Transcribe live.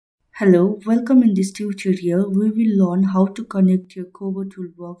Hello, welcome. In this tutorial, we will learn how to connect your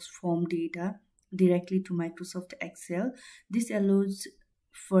KoboToolbox form data directly to Microsoft Excel. This allows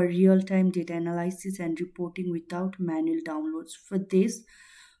for real-time data analysis and reporting without manual downloads. For this,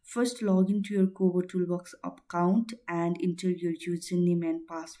 first log into your KoboToolbox account and enter your username and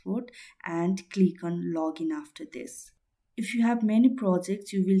password and click on login after this. If you have many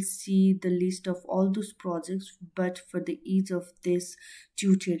projects, you will see the list of all those projects, but for the ease of this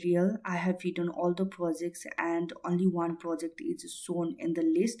tutorial, I have hidden all the projects and only one project is shown in the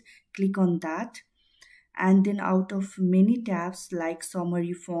list. Click on that, and then out of many tabs like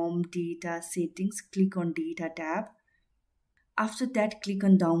summary, form, data, settings, click on data tab. After that, click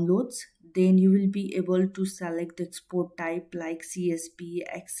on downloads. Then you will be able to select the export type like CSV,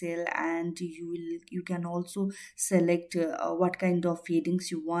 Excel, and you can also select what kind of headings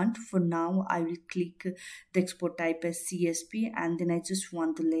you want. For now, I will click the export type as CSV, and then I just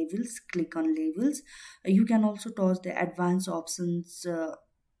want the labels. Click on labels. You can also toss the advanced options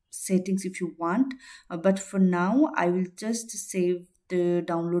settings if you want, but for now I will just save the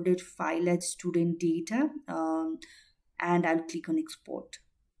downloaded file as student data. And I'll click on export.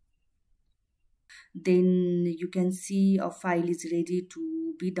 Then you can see a file is ready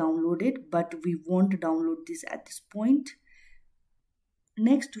to be downloaded, but we won't download this at this point.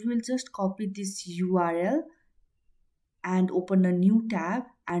 Next, we will just copy this URL and open a new tab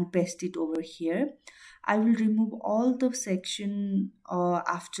and paste it over here. I will remove all the section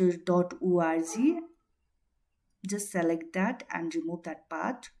after .org. Just select that and remove that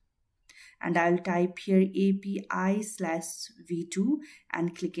part. And I'll type here API/v2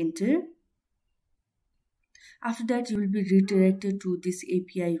 and click enter. After that, you will be redirected to this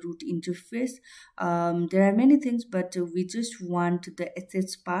API root interface. There are many things, but we just want the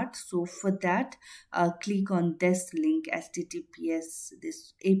assets part. So for that, click on this link, https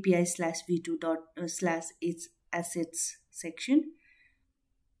this API/v2./assets section.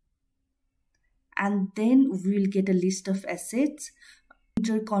 And then we will get a list of assets.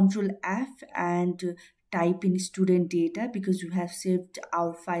 Enter Ctrl F and type in student data because you have saved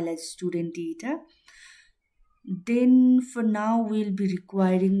our file as student data. Then for now we'll be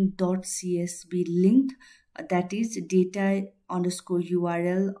requiring .csv link, that is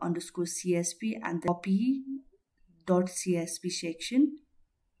data_url_csv, and the copy .csv section.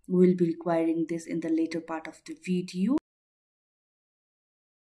 We'll be requiring this in the later part of the video.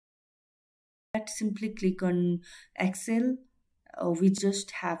 Simply click on Excel. We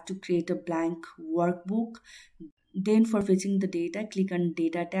just have to create a blank workbook. Then for fetching the data, click on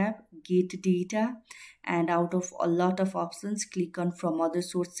data tab, get data, and out of a lot of options, click on from other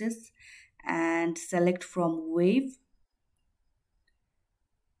sources and select from wave.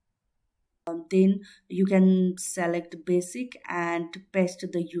 Then you can select basic and paste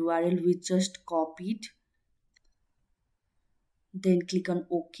the URL we just copied. Then click on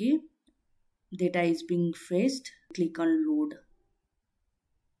OK. Data is being fetched. Click on load.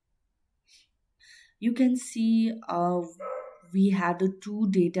 You can see we had two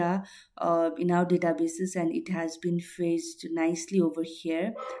data in our databases, and it has been fetched nicely over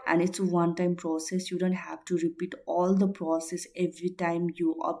here, and it's a one-time process. You don't have to repeat all the process every time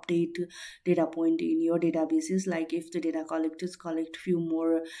you update data point in your databases. Like if the data collectors collect few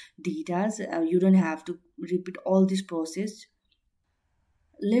more data, you don't have to repeat all this process.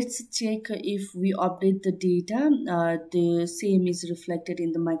 Let's check if we update the data, the same is reflected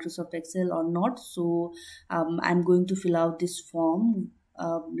in the Microsoft Excel or not. So I'm going to fill out this form.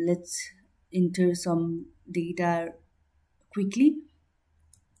 Let's enter some data quickly.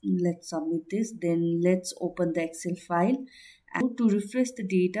 Let's submit this. Then let's open the Excel file. And to refresh the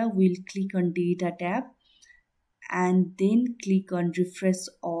data, we'll click on Data tab and then click on Refresh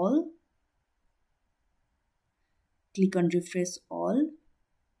All. Click on Refresh All.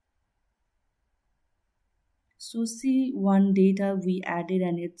 So see, one data we added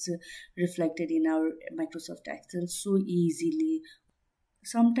and it's reflected in our Microsoft Excel so easily.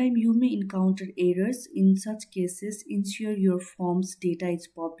 Sometimes you may encounter errors. In such cases, ensure your form's data is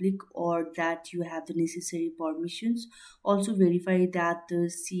public or that you have the necessary permissions. Also verify that the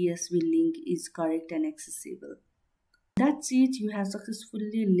CSV link is correct and accessible. That's it. You have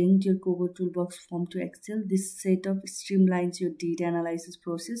successfully linked your KoboToolbox form to Excel. This setup streamlines your data analysis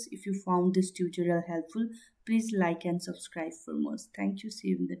process. If you found this tutorial helpful, please like and subscribe for more. Thank you. See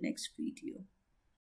you in the next video.